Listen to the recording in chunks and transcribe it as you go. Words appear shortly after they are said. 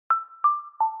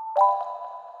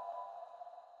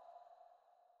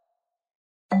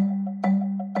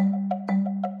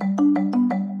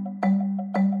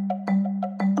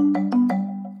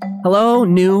Hello,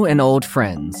 new and old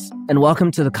friends, and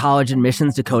welcome to the College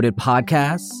Admissions Decoded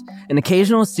podcast, an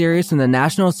occasional series from the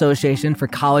National Association for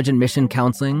College Admission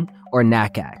Counseling, or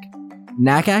NACAC.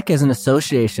 NACAC is an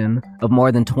association of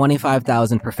more than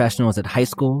 25,000 professionals at high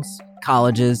schools,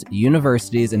 colleges,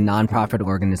 universities, and nonprofit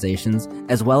organizations,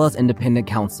 as well as independent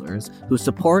counselors who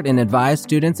support and advise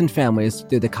students and families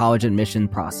through the college admission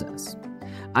process.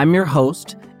 I'm your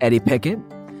host, Eddie Pickett.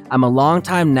 I'm a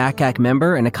longtime NACAC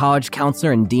member and a college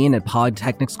counselor and dean at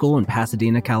Polytechnic School in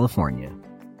Pasadena, California.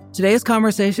 Today's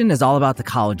conversation is all about the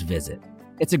college visit.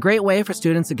 It's a great way for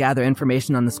students to gather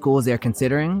information on the schools they're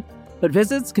considering, but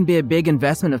visits can be a big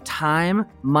investment of time,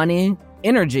 money,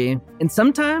 energy, and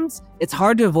sometimes it's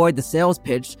hard to avoid the sales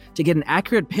pitch to get an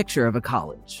accurate picture of a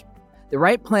college. The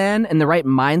right plan and the right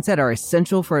mindset are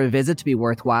essential for a visit to be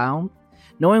worthwhile.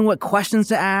 Knowing what questions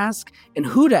to ask and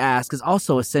who to ask is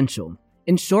also essential.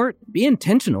 In short, be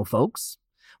intentional, folks.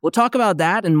 We'll talk about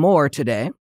that and more today.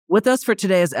 With us for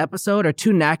today's episode are two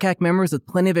NACAC members with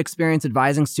plenty of experience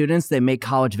advising students that make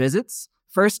college visits.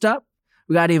 First up,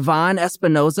 we got Yvonne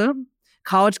Espinoza,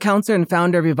 college counselor and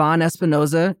founder of Yvonne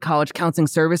Espinoza College Counseling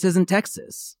Services in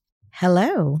Texas.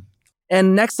 Hello.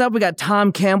 And next up, we got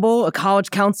Tom Campbell, a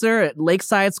college counselor at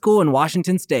Lakeside School in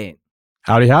Washington State.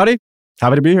 Howdy, howdy.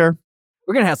 Happy to be here.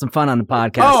 We're going to have some fun on the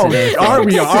podcast today. Are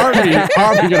we going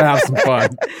to have some fun?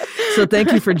 So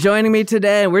thank you for joining me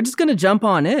today. We're just going to jump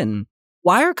on in.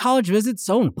 Why are college visits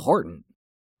so important?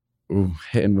 Ooh,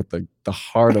 hitting with the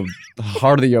heart of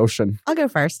the ocean. I'll go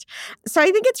first. So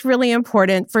I think it's really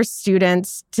important for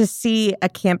students to see a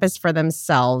campus for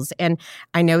themselves. And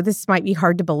I know this might be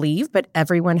hard to believe, but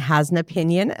everyone has an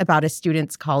opinion about a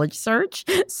student's college search.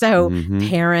 So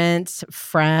parents,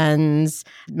 friends,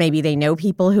 maybe they know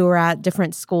people who are at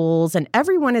different schools, and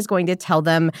everyone is going to tell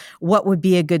them what would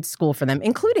be a good school for them,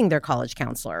 including their college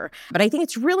counselor. But I think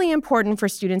it's really important for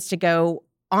students to go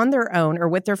on their own or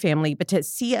with their family, but to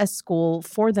see a school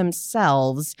for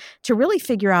themselves to really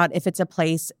figure out if it's a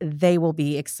place they will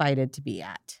be excited to be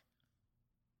at.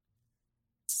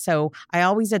 So I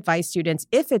always advise students,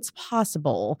 if it's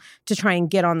possible, to try and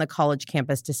get on the college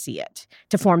campus to see it,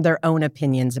 to form their own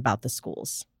opinions about the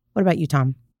schools. What about you,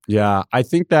 Tom? Yeah, I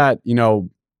think that,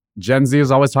 Gen Z is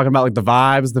always talking about like the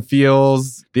vibes, the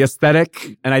feels, the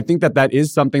aesthetic. And I think that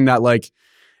is something that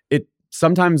it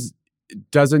sometimes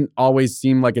doesn't always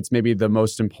seem like it's maybe the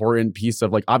most important piece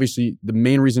of obviously the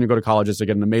main reason you go to college is to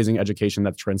get an amazing education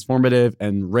that's transformative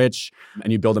and rich,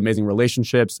 and you build amazing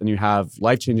relationships and you have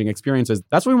life-changing experiences.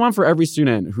 That's what we want for every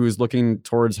student who's looking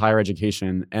towards higher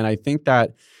education. And I think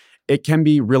that it can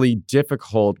be really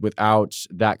difficult without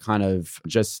that kind of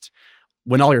just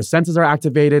when all your senses are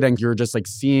activated and you're just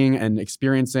seeing and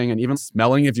experiencing and even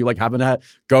smelling, if you happen to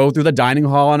go through the dining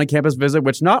hall on a campus visit,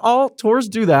 which not all tours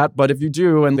do that, but if you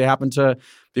do and they happen to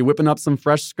be whipping up some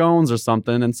fresh scones or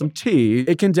something and some tea,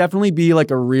 it can definitely be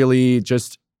a really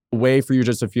just way for you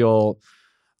just to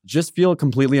feel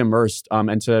completely immersed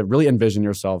and to really envision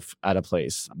yourself at a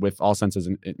place with all senses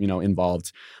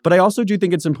involved. But I also do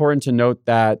think it's important to note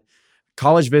that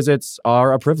college visits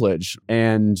are a privilege,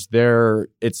 and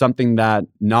it's something that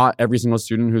not every single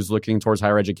student who's looking towards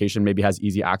higher education maybe has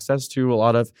easy access to a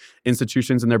lot of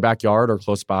institutions in their backyard or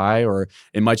close by, or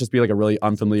it might just be a really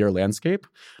unfamiliar landscape.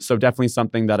 So definitely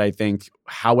something that I think,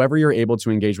 however you're able to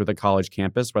engage with a college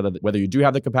campus, whether you do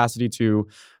have the capacity to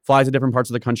fly to different parts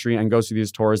of the country and go see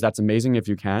these tours, that's amazing if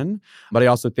you can. But I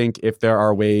also think if there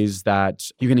are ways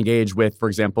that you can engage with, for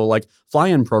example,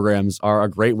 fly-in programs are a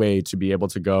great way to be able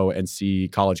to go and see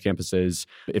college campuses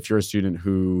if you're a student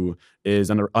who is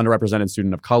an underrepresented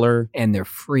student of color. And they're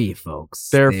free, folks.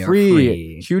 They're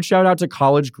free. Huge shout out to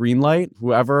College Greenlight,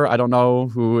 whoever, I don't know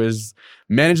who is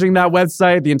managing that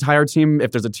website, the entire team,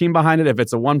 if there's a team behind it, if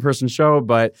it's a one-person show,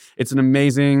 but it's an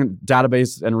amazing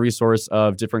database and resource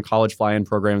of different college fly-in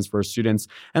programs for students.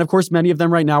 And of course, many of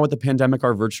them right now with the pandemic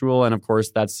are virtual. And of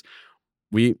course,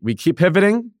 we keep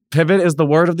pivoting. Pivot is the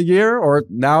word of the year, or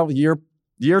now year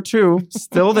two,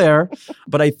 still there.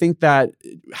 But I think that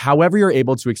however you're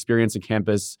able to experience a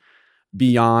campus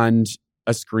beyond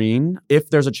a screen,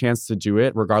 if there's a chance to do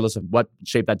it, regardless of what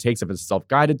shape that takes, if it's a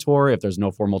self-guided tour, if there's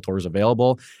no formal tours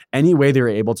available, any way they're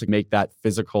able to make that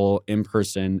physical,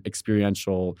 in-person,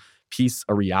 experiential piece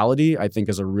a reality, I think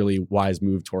is a really wise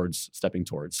move towards stepping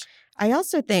towards. I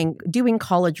also think doing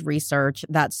college research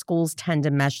that schools tend to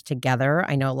mesh together.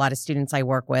 I know a lot of students I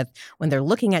work with, when they're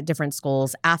looking at different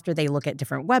schools, after they look at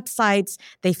different websites,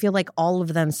 they feel like all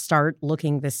of them start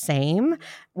looking the same.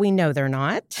 We know they're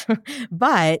not,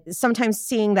 but sometimes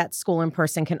seeing that school in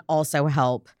person can also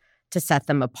help to set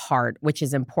them apart, which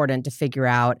is important to figure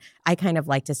out. I kind of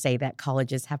like to say that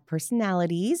colleges have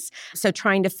personalities. So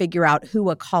trying to figure out who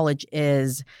a college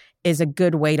is a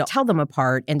good way to tell them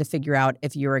apart and to figure out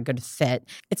if you're a good fit.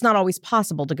 It's not always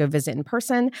possible to go visit in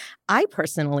person. I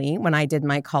personally, when I did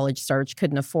my college search,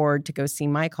 couldn't afford to go see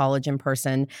my college in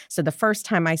person. So the first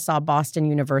time I saw Boston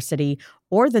University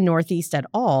or the Northeast at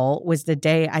all was the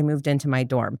day I moved into my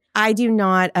dorm. I do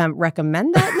not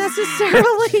recommend that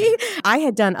necessarily. I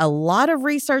had done a lot of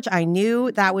research. I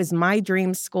knew that was my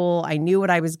dream school. I knew what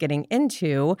I was getting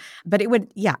into, but it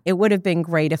would have been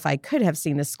great if I could have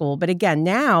seen the school. But again,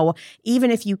 now, even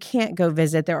if you can't go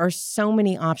visit, there are so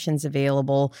many options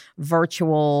available,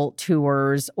 virtual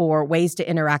tours or ways to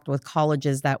interact with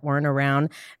colleges that weren't around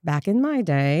back in my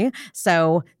day.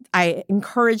 So I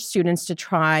encourage students to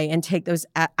try and take those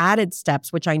added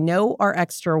steps, which I know are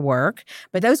extra work,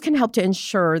 but those can help to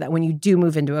ensure that when you do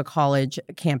move into a college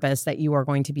campus that you are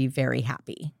going to be very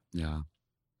happy. Yeah.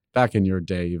 Back in your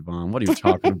day, Yvonne, what are you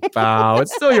talking about?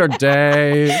 It's still your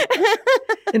day.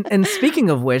 And speaking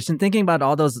of which, and thinking about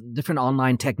all those different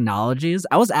online technologies,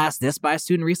 I was asked this by a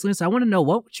student recently, so I want to know,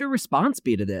 what would your response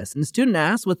be to this? And the student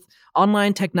asked, with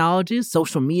online technologies,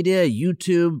 social media,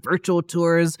 YouTube, virtual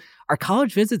tours, are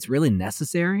college visits really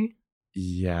necessary?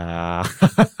 Yeah.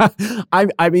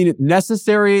 I mean,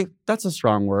 necessary, that's a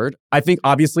strong word. I think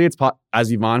obviously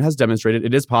as Yvonne has demonstrated,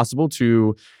 it is possible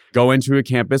to go into a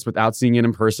campus without seeing it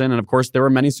in person. And of course, there were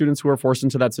many students who were forced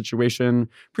into that situation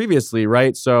previously,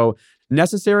 right? So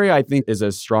necessary, I think, is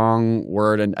a strong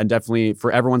word. And definitely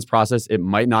for everyone's process, it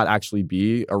might not actually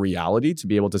be a reality to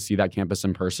be able to see that campus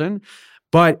in person.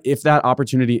 But if that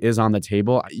opportunity is on the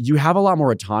table, you have a lot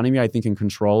more autonomy, I think, and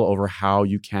control over how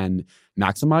you can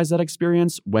maximize that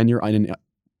experience when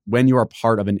you are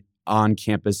part of an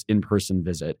on-campus in-person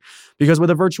visit. Because with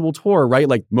a virtual tour, right,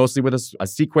 like mostly with a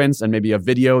sequence and maybe a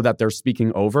video that they're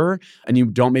speaking over, and you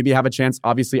don't maybe have a chance,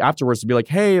 obviously, afterwards to be like,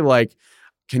 hey, like,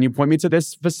 can you point me to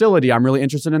this facility? I'm really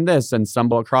interested in this, and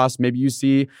stumble across, maybe you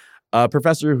see a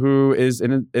professor who is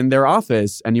in their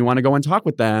office and you want to go and talk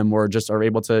with them, or just are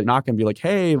able to knock and be like,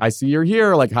 hey, I see you're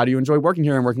here. Like, how do you enjoy working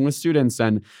here and working with students?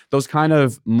 And those kind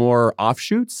of more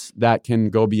offshoots that can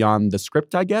go beyond the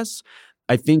script, I guess,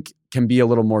 I think can be a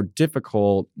little more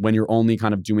difficult when you're only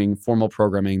kind of doing formal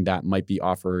programming that might be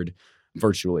offered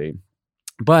virtually.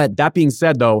 But that being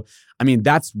said, though, I mean,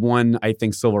 that's one, I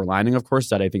think, silver lining, of course,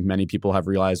 that I think many people have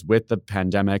realized with the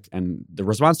pandemic and the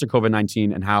response to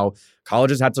COVID-19, and how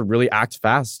colleges had to really act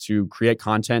fast to create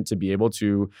content to be able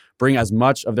to bring as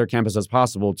much of their campus as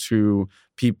possible to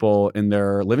people in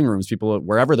their living rooms, people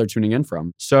wherever they're tuning in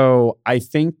from. So I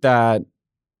think that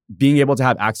being able to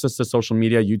have access to social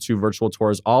media, YouTube, virtual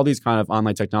tours, all these kind of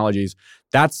online technologies,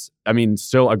 that's, I mean,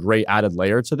 still a great added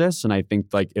layer to this. And I think,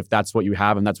 like, if that's what you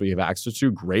have and that's what you have access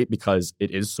to, great, because it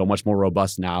is so much more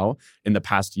robust now in the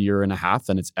past year and a half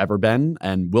than it's ever been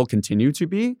and will continue to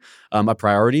be a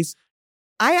priority.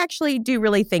 I actually do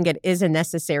really think it is a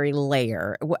necessary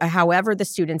layer, however the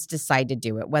students decide to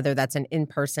do it, whether that's an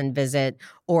in-person visit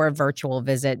or a virtual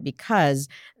visit, because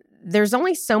there's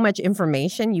only so much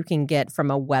information you can get from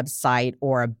a website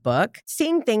or a book.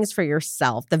 Seeing things for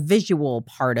yourself, the visual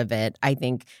part of it, I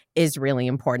think, is really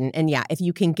important. And yeah, if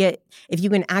you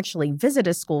can actually visit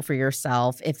a school for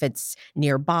yourself, if it's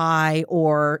nearby,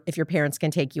 or if your parents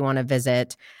can take you on a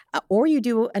visit, or you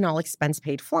do an all expense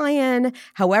paid fly-in,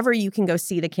 however you can go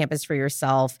see the campus for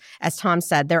yourself. As Tom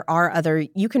said,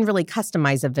 you can really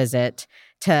customize a visit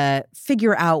to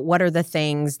figure out what are the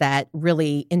things that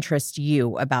really interest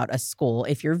you about a school.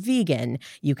 If you're vegan,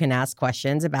 you can ask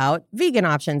questions about vegan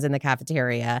options in the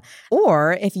cafeteria.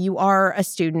 Or if you are a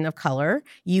student of color,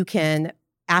 you can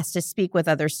ask to speak with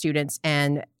other students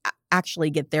and actually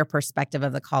get their perspective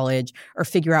of the college, or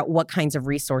figure out what kinds of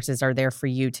resources are there for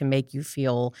you to make you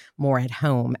feel more at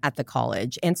home at the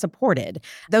college and supported.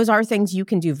 Those are things you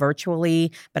can do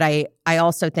virtually, but I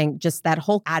also think just that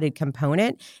whole added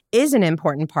component is an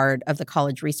important part of the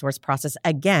college resource process,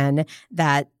 again,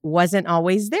 that wasn't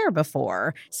always there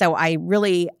before. So I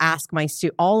really ask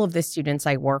all of the students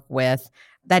I work with,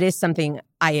 that is something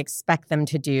I expect them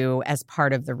to do as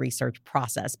part of the research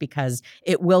process, because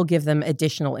it will give them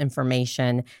additional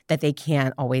information that they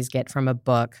can't always get from a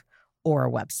book or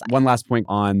a website. One last point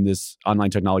on this online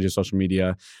technology, social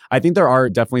media. I think there are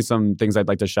definitely some things I'd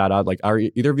like to shout out. Like, are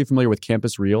either of you familiar with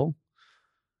Campus Reel?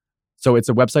 So it's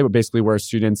a website basically where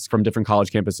students from different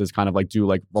college campuses kind of like do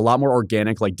like a lot more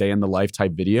organic, like day in the life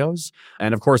type videos.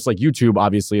 And of course, like YouTube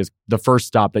obviously is the first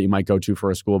stop that you might go to for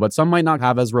a school, but some might not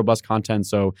have as robust content.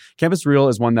 So Campus Reel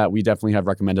is one that we definitely have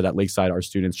recommended at Lakeside our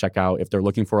students check out if they're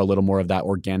looking for a little more of that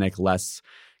organic, less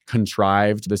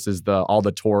contrived. This is all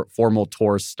the formal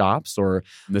tour stops, or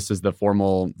this is the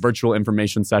formal virtual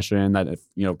information session that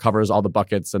covers all the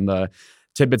buckets and the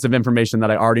tidbits of information that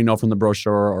I already know from the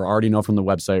brochure or already know from the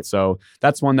website. So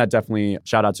that's one that definitely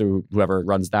shout out to whoever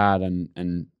runs that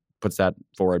and puts that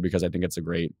forward, because I think it's a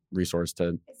great resource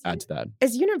to add to that.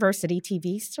 Is University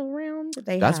TV still around?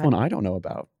 That's one I don't know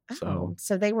about.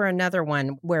 So they were another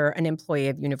one where an employee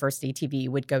of University TV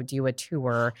would go do a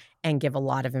tour and give a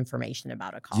lot of information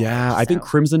about a college. Yeah, I think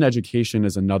Crimson Education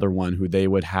is another one who they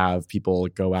would have people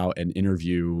go out and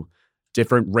interview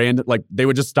different random, like they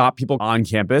would just stop people on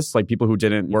campus, like people who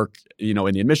didn't work, in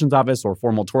the admissions office or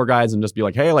formal tour guides, and just be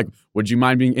like, hey, like, would you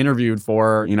mind being interviewed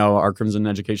for, our Crimson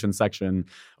Education section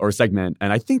or segment?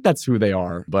 And I think that's who they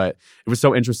are. But it was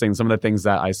so interesting. Some of the things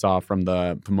that I saw from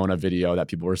the Pomona video that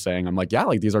people were saying, I'm like, yeah,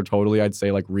 like these are totally, I'd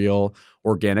say, like real,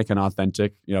 organic and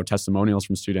authentic, testimonials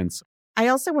from students. I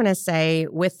also want to say,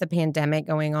 with the pandemic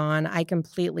going on, I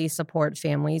completely support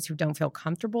families who don't feel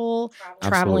comfortable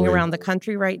traveling around the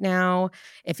country right now.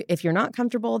 If you're not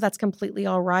comfortable, that's completely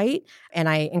all right. And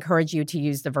I encourage you to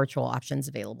use the virtual options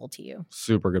available to you.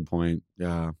 Super good point.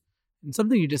 Yeah. And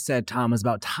something you just said, Tom, was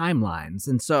about timelines.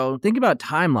 And so think about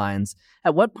timelines.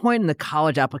 At what point in the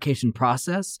college application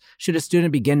process should a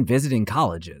student begin visiting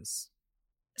colleges?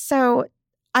 So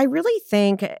I really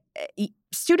think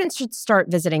students should start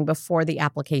visiting before the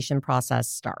application process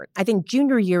starts. I think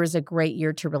junior year is a great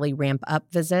year to really ramp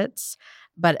up visits,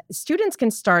 but students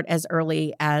can start as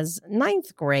early as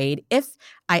 9th grade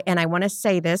I want to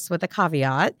say this with a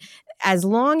caveat, as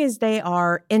long as they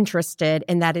are interested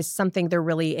and that is something they're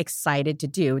really excited to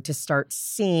do, to start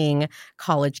seeing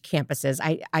college campuses.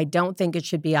 I don't think it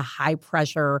should be a high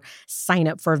pressure sign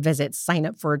up for a visit, sign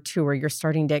up for a tour. You're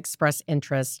starting to express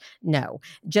interest. No,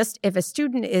 just if a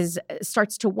student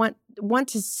starts to want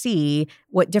to see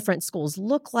what different schools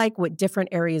look like, what different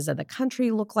areas of the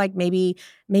country look like. Maybe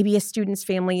a student's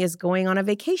family is going on a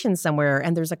vacation somewhere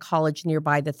and there's a college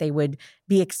nearby that they would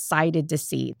be excited to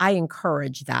see. I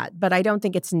encourage that, but I don't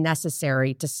think it's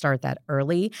necessary to start that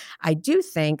early. I do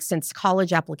think, since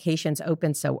college applications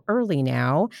open so early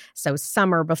now, so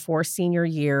summer before senior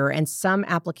year, and some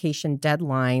application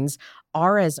deadlines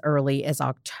are as early as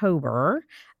October.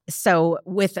 So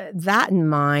with that in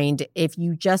mind, if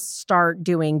you just start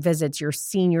doing visits your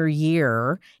senior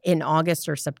year in August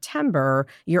or September,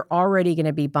 you're already going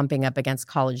to be bumping up against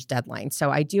college deadlines. So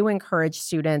I do encourage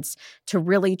students to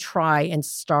really try and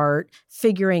start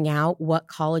figuring out what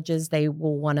colleges they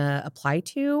will want to apply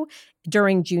to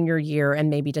during junior year, and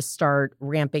maybe to start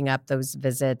ramping up those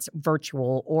visits,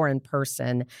 virtual or in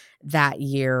person, that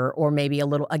year. Or maybe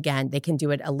they can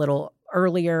do it a little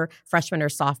earlier, freshman or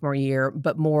sophomore year,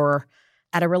 but more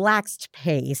at a relaxed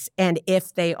pace, and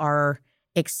if they are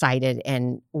excited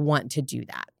and want to do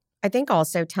that. I think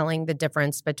also telling the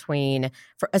difference between,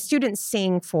 for a student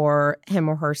seeing for him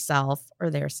or herself or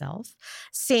their self,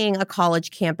 seeing a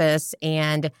college campus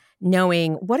and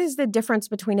knowing what is the difference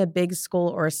between a big school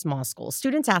or a small school.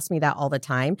 Students ask me that all the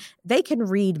time. They can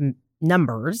read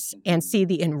numbers and see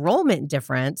the enrollment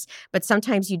difference, but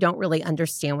sometimes you don't really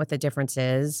understand what the difference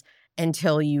is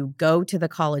until you go to the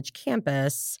college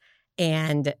campus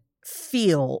and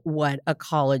feel what a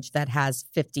college that has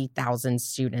 50,000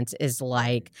 students is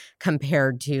like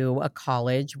compared to a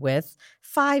college with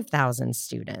 5,000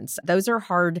 students. Those are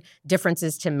hard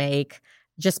differences to make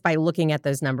just by looking at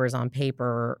those numbers on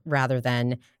paper rather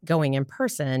than going in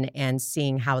person and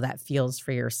seeing how that feels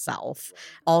for yourself.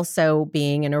 Also,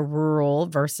 being in a rural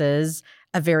versus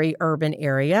a very urban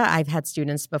area. I've had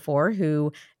students before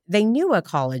who they knew a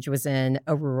college was in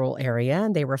a rural area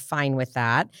and they were fine with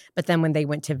that. But then when they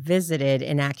went to visit it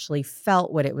and actually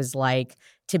felt what it was like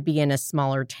to be in a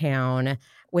smaller town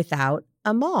without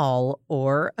a mall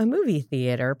or a movie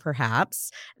theater,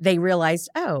 perhaps, they realized,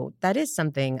 oh, that is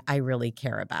something I really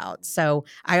care about. So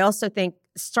I also think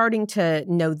starting to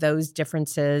know those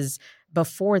differences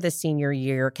before the senior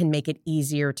year can make it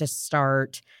easier to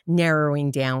start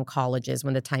narrowing down colleges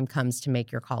when the time comes to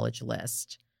make your college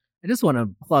list. I just want to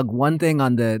plug one thing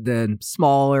on the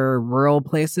smaller rural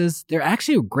places. They're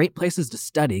actually great places to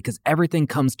study because everything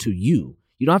comes to you.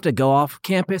 You don't have to go off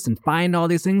campus and find all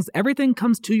these things. Everything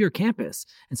comes to your campus.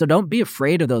 And so don't be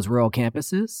afraid of those rural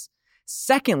campuses.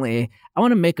 Secondly, I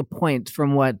want to make a point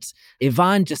from what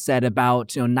Yvonne just said about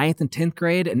 9th and 10th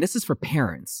grade, and this is for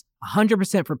parents.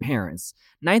 100% for parents.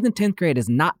 9th and 10th grade is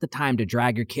not the time to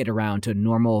drag your kid around to a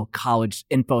normal college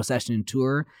info session and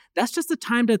tour. That's just the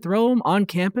time to throw them on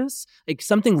campus. Like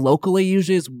something locally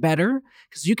usually is better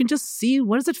because you can just see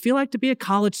what does it feel like to be a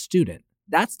college student.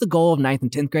 That's the goal of 9th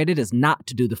and 10th grade. It is not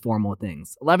to do the formal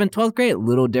things. 11th, 12th grade,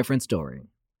 little different story.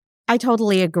 I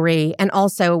totally agree. And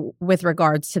also with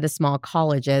regards to the small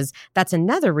colleges, that's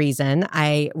another reason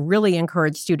I really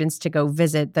encourage students to go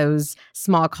visit those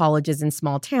small colleges in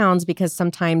small towns, because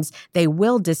sometimes they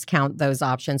will discount those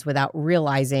options without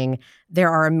realizing there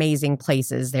are amazing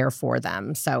places there for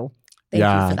them. So thank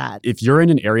you for that. If you're in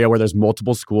an area where there's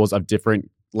multiple schools of different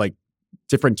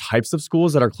types of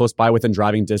schools that are close by within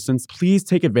driving distance, please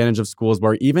take advantage of schools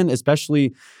where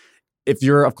especially if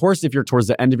you're towards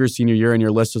the end of your senior year and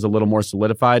your list is a little more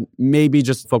solidified, maybe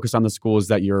just focus on the schools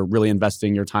that you're really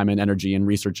investing your time and energy in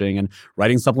researching and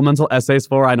writing supplemental essays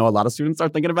for. I know a lot of students are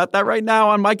thinking about that right now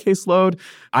on my caseload.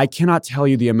 I cannot tell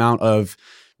you the amount of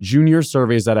junior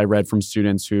surveys that I read from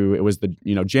students who it was the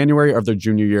January of their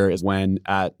junior year is when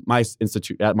at my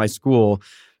school,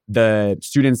 the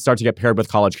students start to get paired with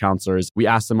college counselors. We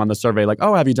ask them on the survey, like,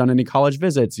 oh, have you done any college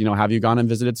visits? Have you gone and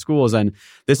visited schools? And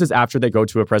this is after they go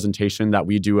to a presentation that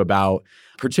we do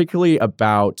particularly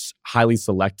about highly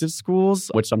selective schools,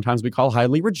 which sometimes we call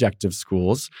highly rejective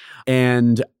schools.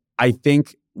 And I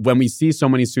think when we see so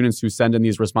many students who send in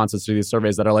these responses to these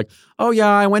surveys that are like, oh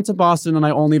yeah, I went to Boston and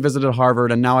I only visited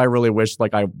Harvard, and now I really wish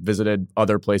I visited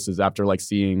other places after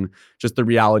seeing just the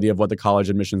reality of what the college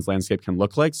admissions landscape can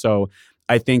look like. So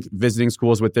I think visiting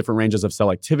schools with different ranges of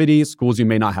selectivity, schools you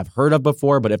may not have heard of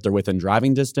before, but if they're within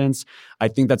driving distance, I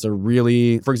think that's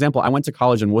for example, I went to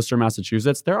college in Worcester,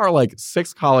 Massachusetts. There are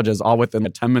 6 colleges all within a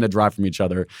 10-minute drive from each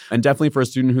other. And definitely for a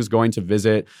student who's going to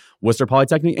visit Worcester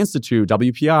Polytechnic Institute,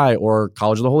 WPI, or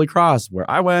College of the Holy Cross, where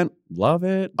I went, love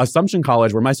it. Assumption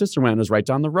College, where my sister went, was right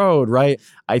down the road, right?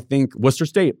 I think Worcester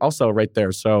State, also right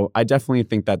there. So I definitely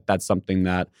think that that's something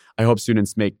that I hope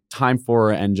students make time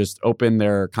for and just open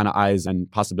their kind of eyes and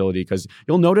possibility. Because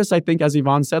you'll notice, I think, as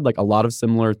Yvonne said, a lot of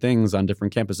similar things on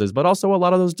different campuses, but also a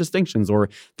lot of those distinctions or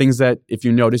things that if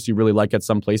you notice you really like at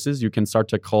some places, you can start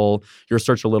to cull your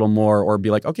search a little more or be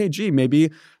like, okay, gee,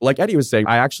 maybe like Eddie was saying,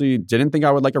 I actually didn't think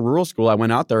I would like a rural school. I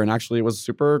went out there and actually it was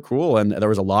super cool. And there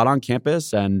was a lot on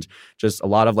campus and just a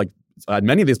lot of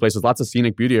many of these places, lots of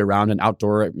scenic beauty around and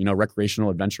outdoor, recreational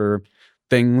adventure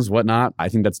things, whatnot. I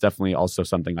think that's definitely also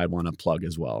something I'd want to plug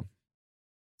as well.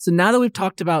 So now that we've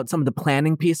talked about some of the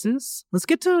planning pieces, let's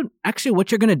get to actually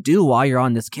what you're going to do while you're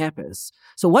on this campus.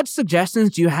 So what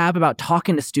suggestions do you have about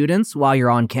talking to students while you're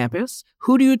on campus?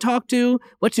 Who do you talk to?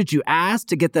 What should you ask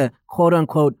to get the quote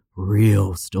unquote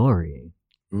real story?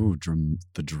 Ooh,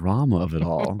 the drama of it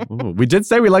all. Ooh, we did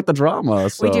say we like the drama.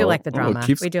 So, we do like the drama.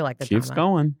 Keeps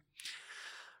going.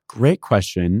 Great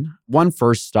question. One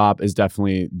first stop is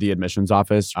definitely the admissions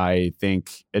office. I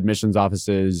think admissions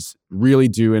offices really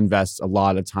do invest a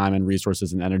lot of time and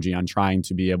resources and energy on trying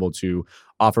to be able to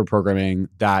offer programming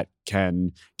that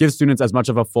can give students as much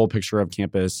of a full picture of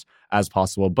campus as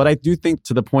possible. But I do think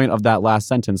to the point of that last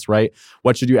sentence, right?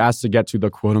 What should you ask to get to the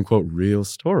quote unquote real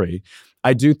story?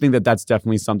 I do think that that's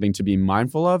definitely something to be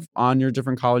mindful of on your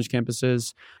different college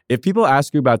campuses. If people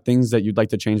ask you about things that you'd like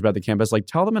to change about the campus,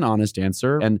 tell them an honest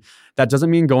answer. And that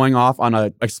doesn't mean going off on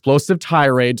an explosive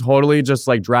tirade, totally just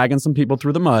dragging some people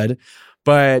through the mud,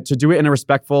 but to do it in a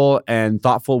respectful and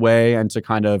thoughtful way and to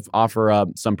kind of offer up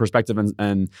some perspective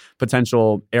and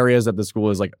potential areas that the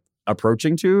school is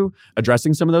approaching to,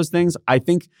 addressing some of those things. I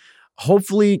think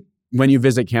hopefully when you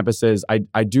visit campuses,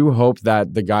 I do hope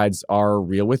that the guides are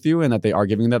real with you and that they are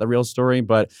giving that the real story.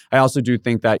 But I also do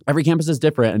think that every campus is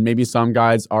different and maybe some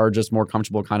guides are just more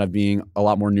comfortable kind of being a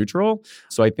lot more neutral.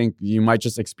 So I think you might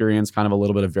just experience kind of a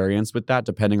little bit of variance with that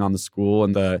depending on the school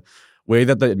and the way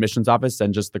that the admissions office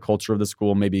and just the culture of the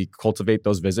school maybe cultivate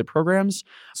those visit programs.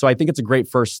 So I think it's a great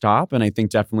first stop. And I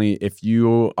think definitely if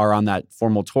you are on that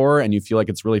formal tour and you feel like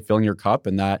it's really filling your cup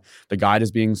and that the guide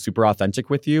is being super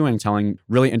authentic with you and telling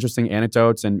really interesting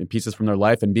anecdotes and pieces from their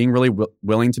life and being really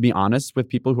willing to be honest with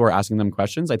people who are asking them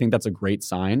questions, I think that's a great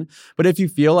sign. But if you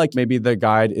feel like maybe the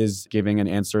guide is giving an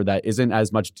answer that isn't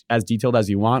as detailed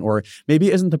as you want, or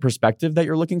maybe isn't the perspective that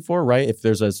you're looking for, right? If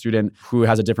there's a student who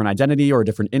has a different identity or a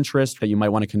different interest that you might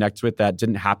want to connect with that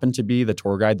didn't happen to be the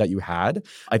tour guide that you had,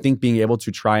 I think being able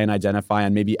to try and identify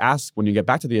and maybe ask when you get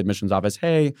back to the admissions office,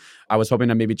 hey, I was hoping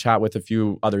to maybe chat with a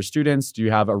few other students. Do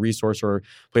you have a resource or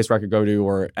place where I could go to,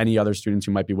 or any other students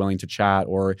who might be willing to chat,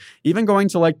 or even going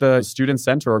to the student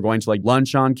center or going to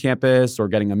lunch on campus or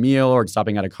getting a meal or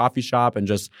stopping at a coffee shop and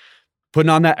just putting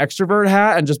on that extrovert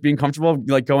hat and just being comfortable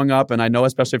like going up. And I know,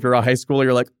 especially if you're a high schooler,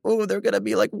 you're like, oh, they're going to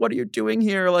be like, what are you doing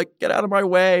here? Like, get out of my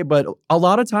way. But a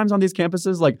lot of times on these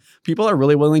campuses, like people are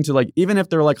really willing to like, even if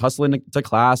they're like hustling to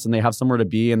class and they have somewhere to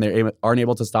be and they aren't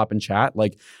able to stop and chat,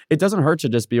 like it doesn't hurt to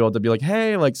just be able to be like,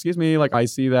 hey, like, excuse me, like I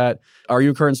see that. Are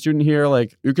you a current student here?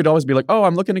 Like you could always be like, oh,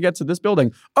 I'm looking to get to this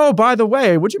building. Oh, by the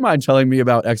way, would you mind telling me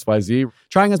about XYZ?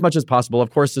 Trying as much as possible.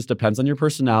 Of course, this depends on your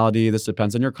personality. This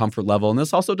depends on your comfort level. And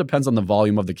this also depends on the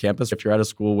volume of the campus. If you're at a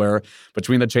school where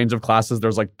between the change of classes,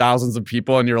 there's like thousands of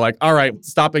people and you're like, all right,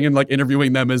 stopping and like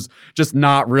interviewing them is just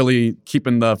not really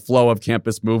keeping the flow of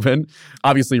campus moving.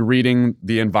 Obviously reading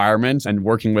the environment and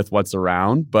working with what's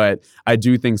around. But I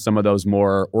do think some of those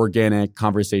more organic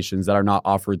conversations that are not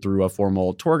offered through a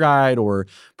formal tour guide or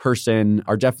person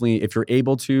are definitely, if you're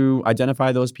able to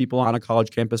identify those people on a college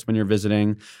campus when you're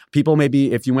visiting, people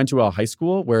maybe if you went to a high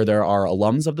school where there are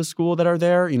alums of the school that are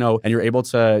there, you know, and you're able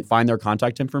to find their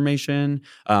contact information.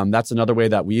 That's another way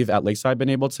that we've at Lakeside been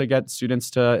able to get students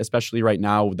to, especially right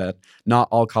now that not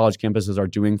all college campuses are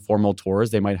doing formal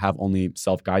tours. They might have only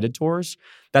self-guided tours.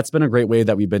 That's been a great way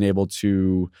that we've been able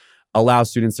to allow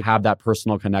students to have that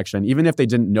personal connection. Even if they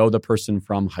didn't know the person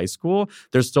from high school,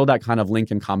 there's still that kind of link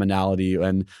and commonality.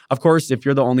 And of course, if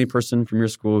you're the only person from your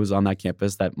school who's on that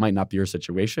campus, that might not be your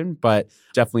situation, but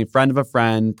definitely friend of a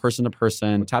friend, person to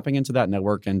person, tapping into that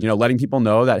network and, you know, letting people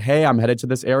know that, hey, I'm headed to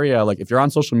this area. Like if you're on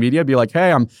social media, be like,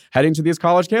 hey, I'm heading to these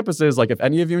college campuses. Like if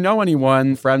any of you know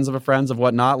anyone, friends of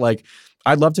whatnot, like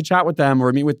I'd love to chat with them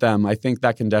or meet with them. I think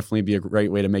that can definitely be a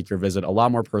great way to make your visit a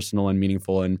lot more personal and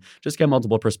meaningful and just get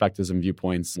multiple perspectives and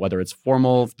viewpoints, whether it's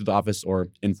formal through the office or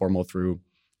informal through,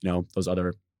 you know, those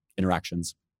other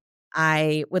interactions.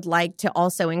 I would like to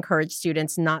also encourage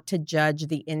students not to judge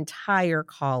the entire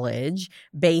college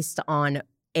based on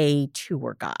a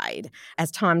tour guide.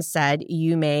 As Tom said,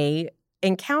 you may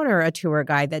encounter a tour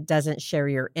guide that doesn't share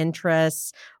your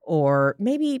interests, or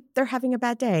maybe they're having a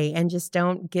bad day and just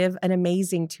don't give an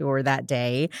amazing tour that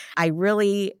day. I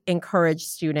really encourage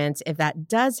students, if that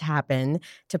does happen,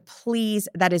 to please,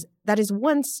 that is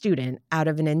one student out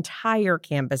of an entire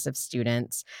campus of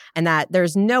students, and that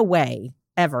there's no way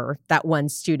ever that one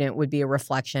student would be a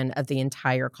reflection of the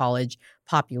entire college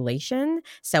population.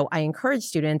 So I encourage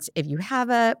students, if you have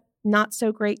a not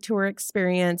so great tour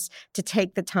experience, to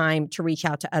take the time to reach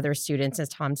out to other students. As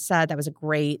Tom said, that was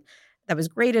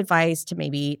great advice to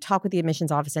maybe talk with the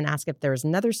admissions office and ask if there's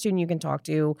another student you can talk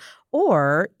to,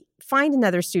 or find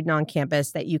another student on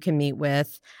campus that you can meet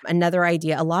with. Another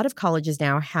idea, a lot of colleges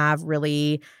now have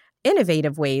really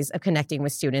innovative ways of connecting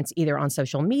with students, either on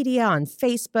social media, on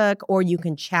Facebook, or you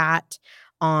can chat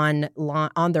on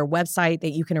their website,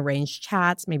 that you can arrange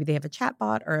chats. Maybe they have a chat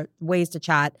bot or ways to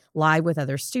chat live with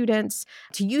other students,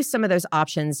 to use some of those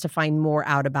options to find more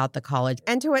out about the college.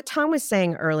 And to what Tom was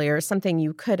saying earlier, something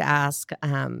you could ask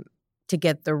to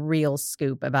get the real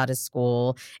scoop about a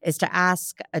school is to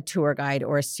ask a tour guide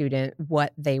or a student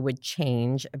what they would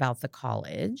change about the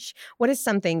college. What is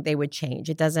something they would change?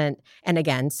 It doesn't, and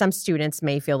again, some students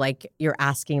may feel like you're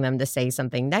asking them to say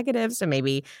something negative, so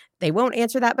maybe they won't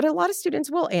answer that, but a lot of students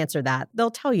will answer that.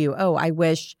 They'll tell you, oh, I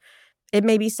wish. It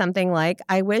may be something like,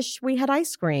 I wish we had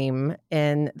ice cream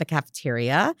in the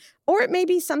cafeteria, or it may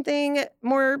be something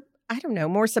more, I don't know,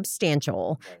 more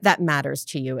substantial that matters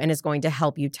to you and is going to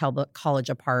help you tell the college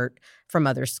apart from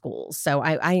other schools. So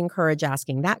I encourage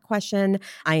asking that question.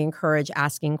 I encourage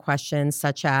asking questions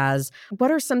such as, what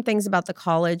are some things about the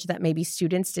college that maybe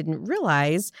students didn't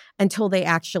realize until they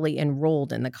actually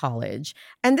enrolled in the college?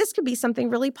 And this could be something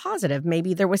really positive.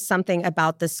 Maybe there was something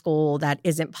about the school that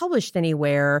isn't published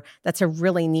anywhere that's a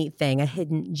really neat thing, a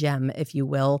hidden gem, if you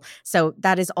will. So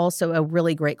that is also a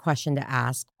really great question to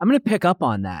ask. I'm going to pick up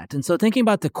on that. And so thinking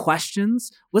about the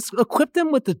questions, let's equip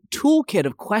them with the toolkit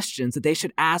of questions that they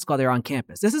should ask while they're on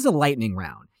campus. This is a lightning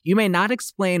round. You may not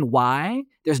explain why.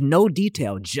 There's no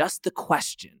detail, just the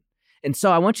question. And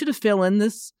so I want you to fill in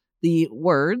the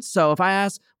words. So if I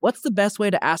ask, what's the best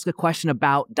way to ask a question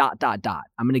about ... I'm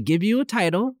going to give you a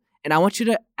title, and I want you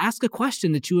to ask a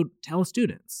question that you would tell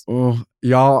students. Oh,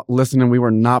 y'all listening, we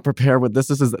were not prepared with this.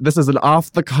 This is an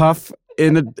off the cuff,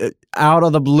 out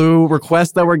of the blue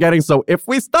request that we're getting. So if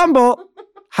we stumble,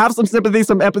 have some sympathy,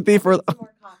 some empathy for.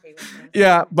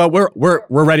 Yeah, but we're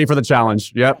ready for the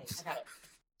challenge. Yep.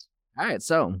 All right.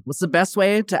 So what's the best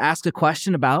way to ask a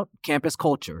question about campus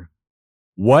culture?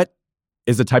 What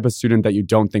is the type of student that you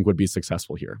don't think would be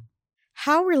successful here?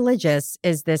 How religious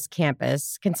is this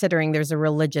campus, considering there's a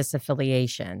religious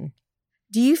affiliation?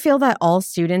 Do you feel that all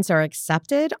students are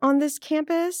accepted on this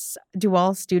campus? Do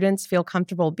all students feel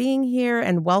comfortable being here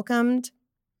and welcomed?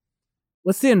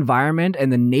 What's the environment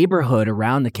and the neighborhood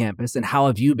around the campus, and how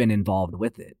have you been involved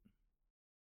with it?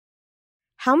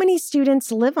 How many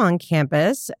students live on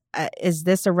campus? Is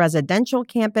this a residential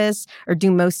campus, or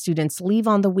do most students leave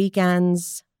on the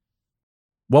weekends?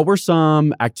 What were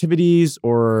some activities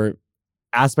or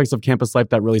aspects of campus life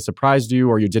that really surprised you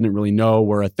or you didn't really know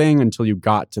were a thing until you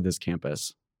got to this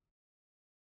campus?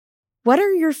 What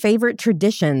are your favorite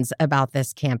traditions about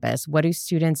this campus? What do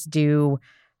students do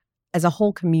as a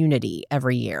whole community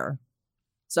every year?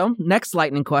 So, next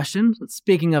lightning question.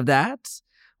 Speaking of that,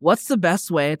 what's the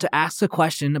best way to ask a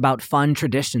question about fun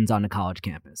traditions on a college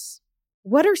campus?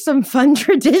 What are some fun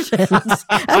traditions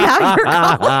about your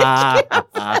college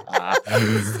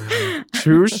campus?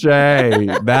 Touche.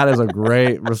 That is a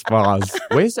great response.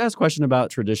 Ways to ask a question about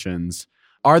traditions.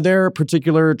 Are there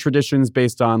particular traditions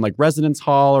based on like residence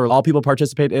hall or all people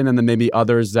participate in, and then maybe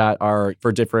others that are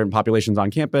for different populations on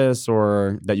campus,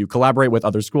 or that you collaborate with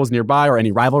other schools nearby, or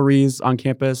any rivalries on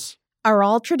campus? Are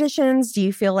all traditions, do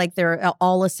you feel like they're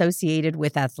all associated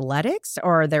with athletics,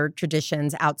 or are there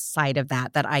traditions outside of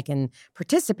that that I can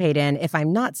participate in if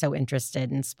I'm not so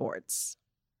interested in sports?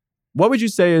 What would you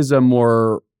say is a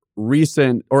more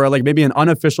recent or like maybe an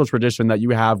unofficial tradition that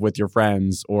you have with your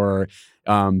friends or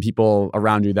people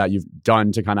around you that you've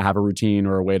done to kind of have a routine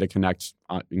or a way to connect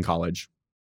in college?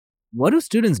 What do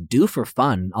students do for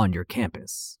fun on your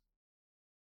campus?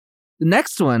 The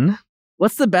next one,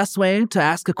 what's the best way to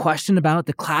ask a question about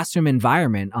the classroom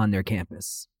environment on their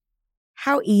campus?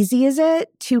 How easy is it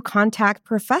to contact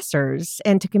professors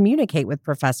and to communicate with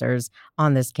professors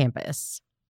on this campus?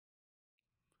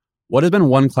 What has been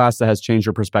one class that has changed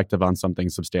your perspective on something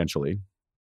substantially?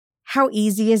 How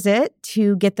easy is it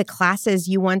to get the classes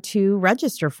you want to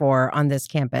register for on this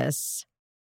campus?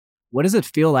 What does it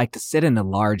feel like to sit in a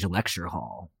large lecture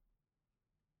hall?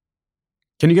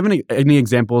 Can you give any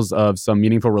examples of some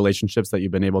meaningful relationships that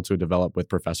you've been able to develop with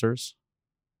professors?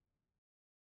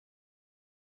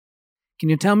 Can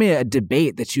you tell me a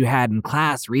debate that you had in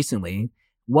class recently?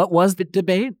 What was the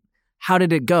debate? How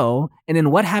did it go? And then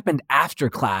what happened after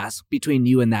class between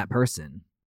you and that person?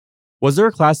 Was there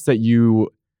a class that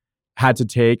you had to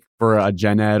take for a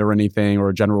gen ed or anything, or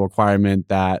a general requirement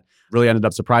that really ended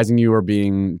up surprising you or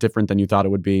being different than you thought it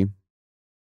would be?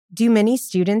 Do many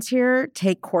students here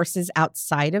take courses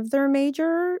outside of their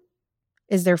major?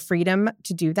 Is there freedom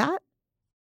to do that?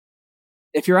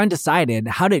 If you're undecided,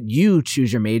 how did you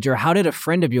choose your major? How did a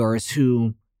friend of yours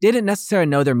who didn't necessarily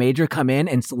know their major come in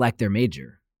and select their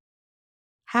major?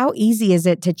 How easy is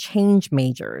it to change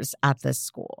majors at this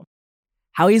school?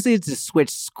 How easy is it to switch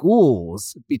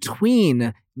schools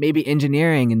between maybe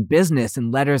engineering and business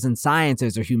and letters and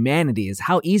sciences or humanities?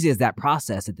 How easy is that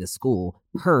process at this school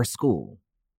per school?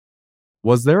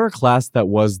 Was there a class that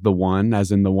was the one,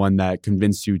 as in the one that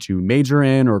convinced you to major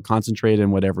in or concentrate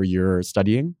in whatever you're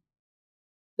studying?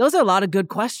 Those are a lot of good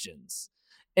questions.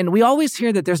 And we always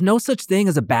hear that there's no such thing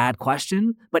as a bad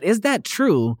question, but is that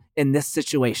true in this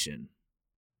situation?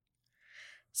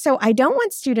 So I don't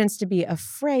want students to be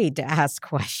afraid to ask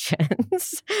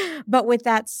questions. But with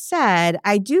that said,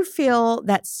 I do feel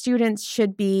that students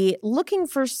should be looking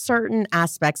for certain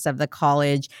aspects of the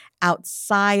college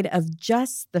outside of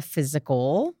just the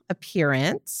physical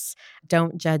appearance.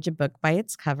 Don't judge a book by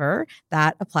its cover.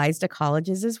 That applies to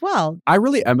colleges as well. I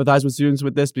really empathize with students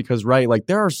with this because, right, like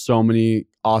there are so many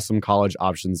awesome college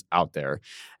options out there.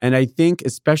 And I think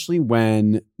especially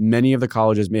when many of the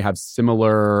colleges may have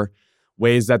similar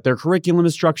ways that their curriculum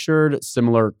is structured,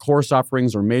 similar course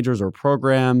offerings or majors or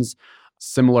programs,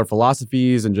 similar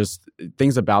philosophies and just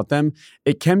things about them,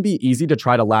 it can be easy to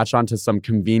try to latch onto some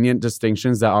convenient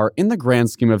distinctions that are, in the grand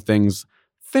scheme of things,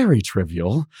 very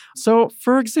trivial. So,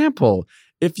 for example,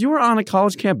 if you were on a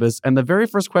college campus and the very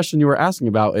first question you were asking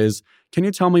about is, can you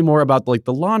tell me more about like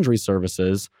the laundry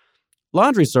services?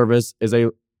 Laundry Service is a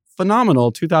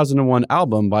phenomenal 2001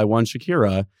 album by one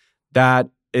Shakira that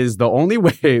is the only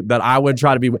way that I would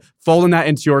try to be folding that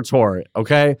into your tour,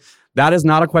 okay? That is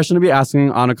not a question to be asking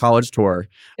on a college tour.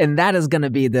 And that is going to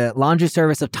be the laundry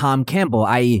service of Tom Campbell,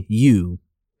 i.e. you.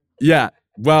 Yeah.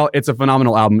 Well, it's a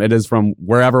phenomenal album. It is from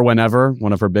Wherever, Whenever,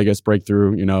 one of her biggest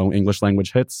breakthrough, English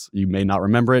language hits. You may not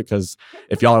remember it because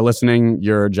if y'all are listening,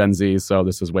 you're Gen Z, so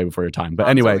this is way before your time. But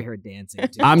anyway, over here dancing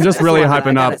too. I'm just really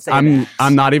hyping up.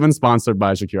 I'm not even sponsored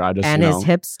by Shakira. I just his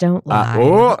hips don't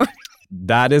lie.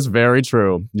 That is very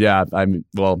true. Yeah,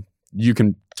 you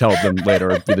can tell them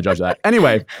later, be the judge of that.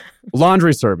 Anyway,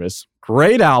 Laundry Service,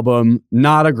 great album,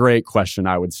 not a great question,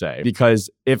 I would say. Because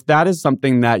if that is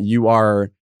something that you are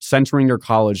centering your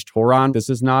college tour on, this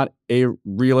is not a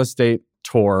real estate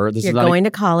tour. You're going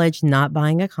to college, not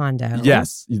buying a condo.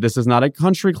 Yes, this is not a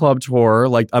country club tour.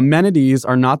 Like, amenities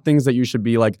are not things that you should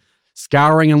be like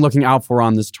scouring and looking out for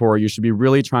on this tour. You should be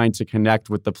really trying to connect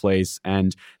with the place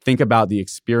and think about the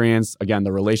experience, again,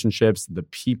 the relationships, the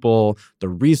people, the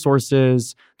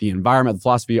resources, the environment, the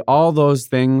philosophy. All those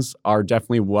things are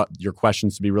definitely what your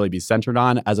questions should be centered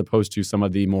on, as opposed to some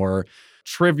of the more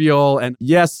trivial. And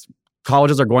yes,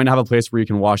 colleges are going to have a place where you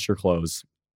can wash your clothes.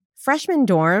 Freshman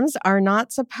dorms are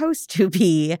not supposed to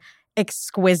be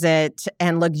exquisite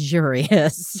and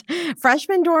luxurious.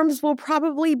 Freshman dorms will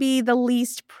probably be the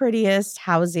least prettiest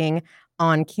housing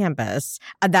on campus.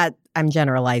 That I'm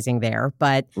generalizing there,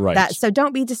 but right. So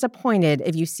don't be disappointed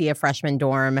if you see a freshman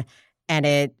dorm and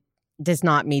it does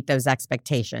not meet those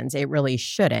expectations. It really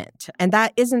shouldn't. And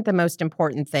that isn't the most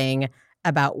important thing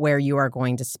about where you are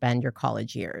going to spend your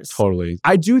college years. Totally.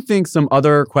 I do think some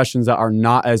other questions that are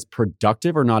not as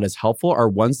productive or not as helpful are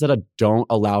ones that don't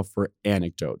allow for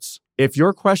anecdotes. If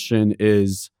your question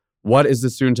is, what is the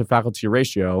student to faculty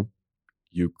ratio?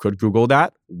 You could Google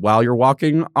that while you're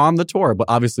walking on the tour, but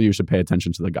obviously you should pay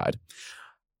attention to the guide.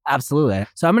 Absolutely.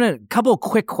 So a couple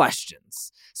quick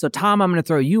questions. So Tom, I'm going to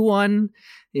throw you one.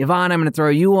 Yvonne, I'm going to throw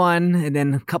you one, and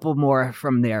then a couple more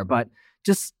from there. But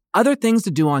just other things to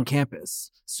do on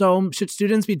campus. So should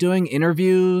students be doing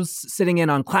interviews, sitting in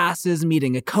on classes,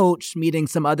 meeting a coach, meeting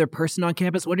some other person on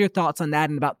campus? What are your thoughts on that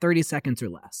in about 30 seconds or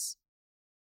less?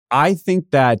 I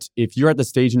think that if you're at the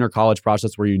stage in your college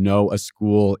process where you know a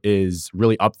school is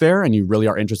really up there and you really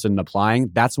are interested in applying,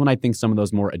 that's when I think some of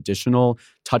those more additional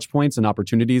touch points and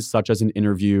opportunities, such as an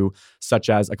interview, such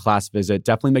as a class visit,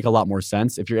 definitely make a lot more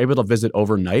sense. If you're able to visit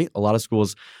overnight, a lot of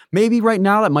schools, maybe right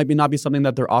now, that might not be something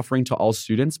that they're offering to all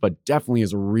students, but definitely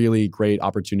is really great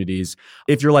opportunities.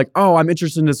 If you're like, oh, I'm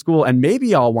interested in a school and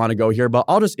maybe I'll want to go here, but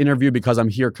I'll just interview because I'm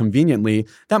here conveniently,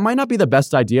 that might not be the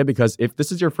best idea, because if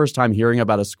this is your first time hearing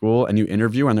about a school and you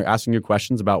interview and they're asking you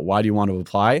questions about why do you want to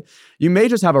apply, you may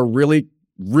just have a really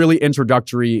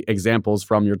introductory examples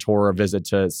from your tour or visit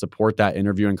to support that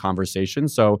interview and conversation.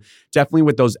 So definitely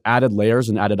with those added layers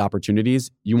and added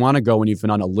opportunities, you want to go when you've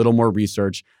done a little more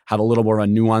research, have a little more of a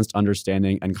nuanced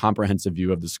understanding and comprehensive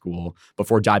view of the school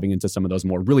before diving into some of those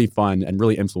more really fun and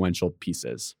really influential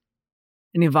pieces.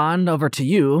 And Yvonne, over to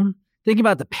you. Thinking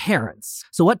about the parents.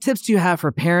 So what tips do you have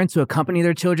for parents who accompany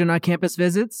their children on campus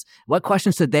visits? What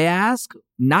questions should they ask,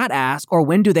 not ask, or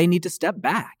when do they need to step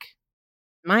back?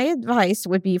 My advice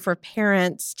would be for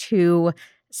parents to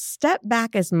step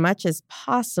back as much as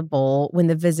possible when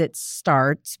the visits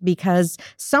start, because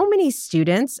so many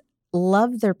students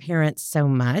love their parents so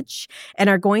much and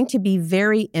are going to be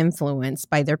very influenced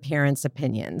by their parents'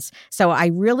 opinions. So I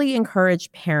really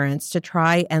encourage parents to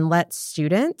try and let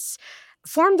students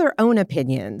form their own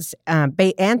opinions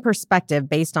and perspective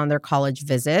based on their college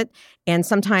visit. And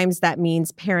sometimes that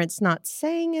means parents not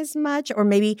saying as much, or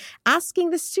maybe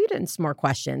asking the students more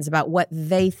questions about what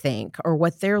they think or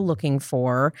what they're looking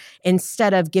for,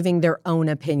 instead of giving their own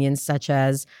opinions, such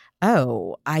as,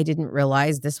 oh, I didn't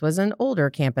realize this was an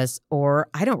older campus, or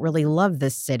I don't really love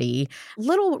this city.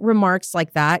 Little remarks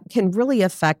like that can really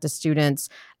affect a student's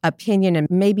opinion and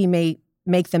maybe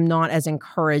make them not as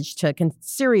encouraged to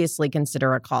seriously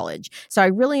consider a college. So I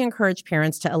really encourage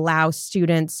parents to allow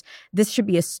students, this should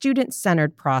be a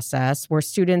student-centered process where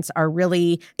students are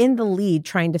really in the lead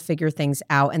trying to figure things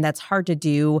out. And that's hard to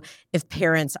do if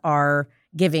parents are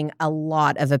giving a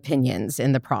lot of opinions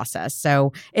in the process.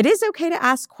 So it is okay to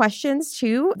ask questions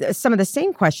too. Some of the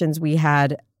same questions we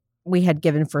had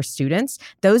given for students,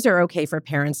 those are okay for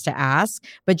parents to ask,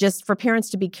 but just for parents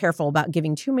to be careful about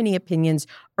giving too many opinions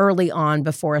early on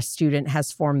before a student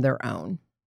has formed their own.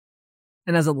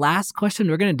 And as a last question,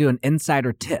 we're going to do an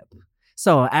insider tip.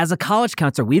 So as a college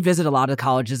counselor, we visit a lot of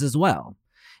colleges as well.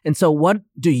 And so what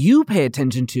do you pay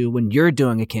attention to when you're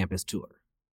doing a campus tour?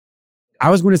 I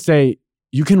was going to say,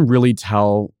 you can really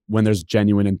tell when there's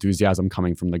genuine enthusiasm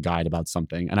coming from the guide about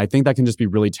something. And I think that can just be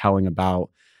really telling about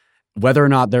whether or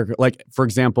not they're, like, for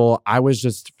example, I was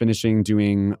just finishing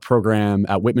doing a program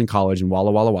at Whitman College in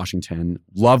Walla Walla, Washington.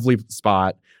 Lovely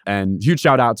spot. And huge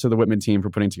shout out to the Whitman team for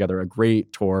putting together a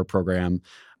great tour program.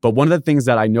 But one of the things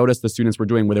that I noticed the students were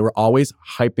doing, where they were always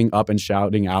hyping up and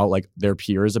shouting out like their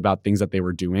peers about things that they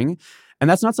were doing. And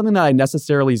that's not something that I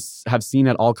necessarily have seen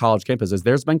at all college campuses.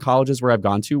 There's been colleges where I've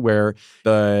gone to where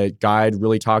the guide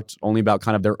really talked only about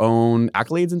kind of their own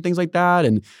accolades and things like that.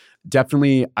 And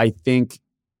definitely, I think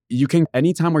you can,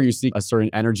 anytime where you see a certain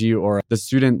energy or the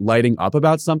student lighting up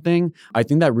about something, I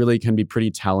think that really can be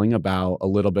pretty telling about a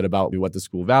little bit about what the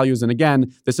school values. And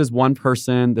again, this is one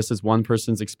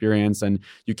person's experience, and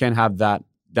you can't have that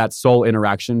that sole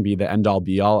interaction be the end-all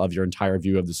be-all of your entire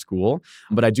view of the school.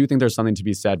 But I do think there's something to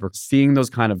be said for seeing those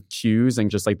kind of cues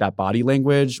and just like that body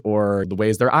language or the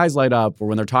ways their eyes light up or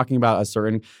when they're talking about a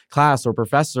certain class or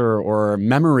professor or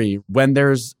memory, when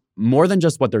there's more than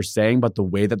just what they're saying, but the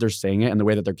way that they're saying it and the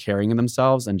way that they're carrying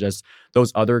themselves and just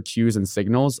those other cues and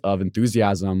signals of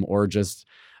enthusiasm or just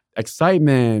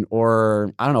excitement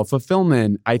or, I don't know,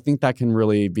 fulfillment. I think that can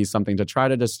really be something to try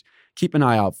to just keep an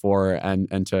eye out for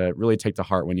and to really take to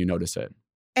heart when you notice it.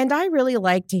 And I really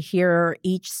like to hear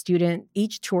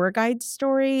each tour guide's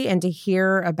story and to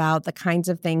hear about the kinds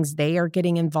of things they are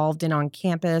getting involved in on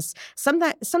campus.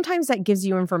 Sometimes that gives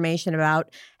you information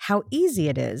about how easy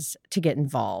it is to get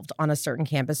involved on a certain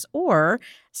campus, or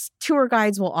tour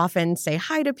guides will often say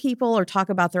hi to people or talk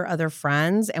about their other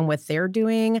friends and what they're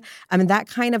doing. I mean, that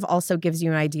kind of also gives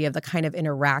you an idea of the kind of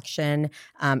interaction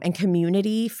and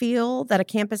community feel that a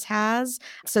campus has.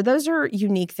 So those are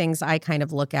unique things I kind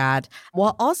of look at,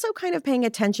 while also kind of paying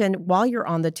attention while you're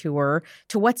on the tour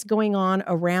to what's going on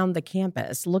around the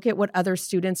campus. Look at what other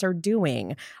students are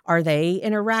doing. Are they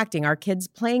interacting? Are kids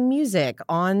playing music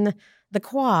on the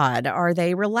quad? Are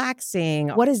they relaxing?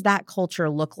 What does that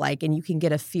culture look like? And you can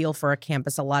get a feel for a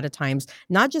campus a lot of times,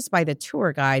 not just by the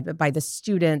tour guide, but by the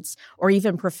students or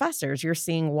even professors you're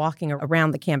seeing walking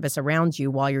around the campus around you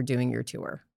while you're doing your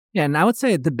tour. Yeah, and I would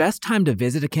say the best time to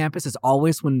visit a campus is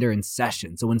always when they're in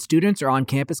session. So when students are on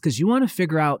campus, because you want to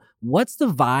figure out what's the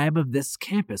vibe of this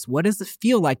campus? What does it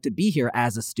feel like to be here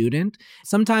as a student?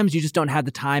 Sometimes you just don't have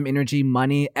the time, energy,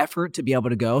 money, effort to be able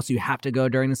to go. So you have to go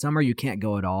during the summer. You can't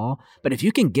go at all. But if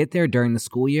you can get there during the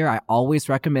school year, I always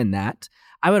recommend that.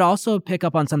 I would also pick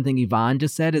up on something Yvonne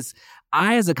just said is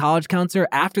I, as a college counselor,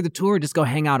 after the tour, just go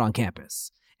hang out on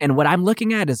campus. And what I'm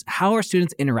looking at is how are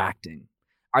students interacting?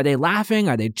 Are they laughing?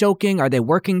 Are they joking? Are they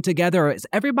working together? Or is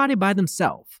everybody by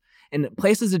themselves? And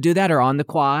places to do that are on the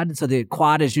quad. So the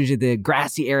quad is usually the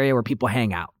grassy area where people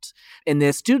hang out. In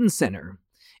the student center,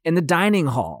 in the dining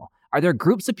hall, are there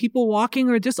groups of people walking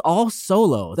or just all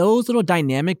solo? Those little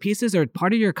dynamic pieces are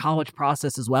part of your college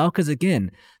process as well. Because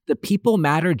again, the people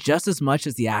matter just as much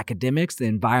as the academics, the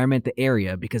environment, the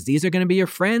area, because these are going to be your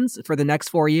friends for the next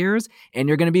 4 years. And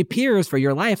you're going to be peers for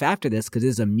your life after this because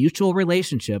it's a mutual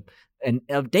relationship and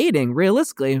of dating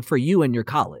realistically for you and your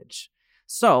college.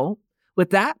 So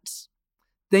with that,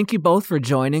 thank you both for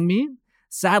joining me.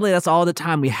 Sadly, that's all the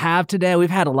time we have today. We've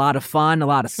had a lot of fun, a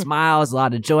lot of smiles, a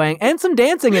lot of joy, and some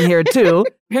dancing in here too.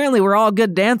 Apparently, we're all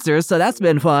good dancers, so that's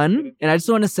been fun. And I just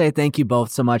want to say thank you both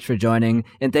so much for joining.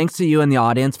 And thanks to you and the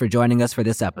audience for joining us for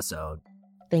this episode.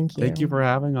 Thank you. Thank you for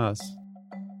having us.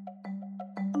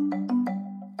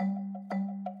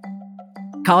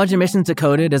 College Admissions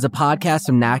Decoded is a podcast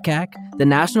from NACAC, the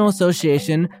National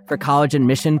Association for College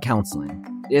Admission Counseling.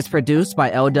 It is produced by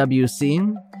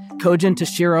LWC. Kojin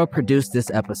Toshiro produced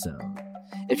this episode.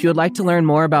 If you would like to learn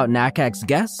more about NACAC's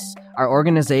guests, our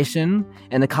organization,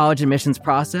 and the college admissions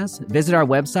process, visit our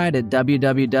website at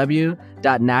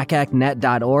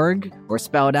www.nacacnet.org or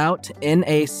spelled out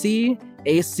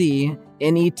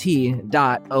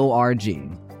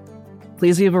NACACNET.org.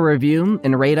 Please leave a review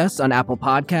and rate us on Apple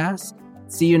Podcasts.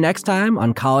 See you next time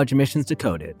on College Admissions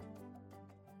Decoded.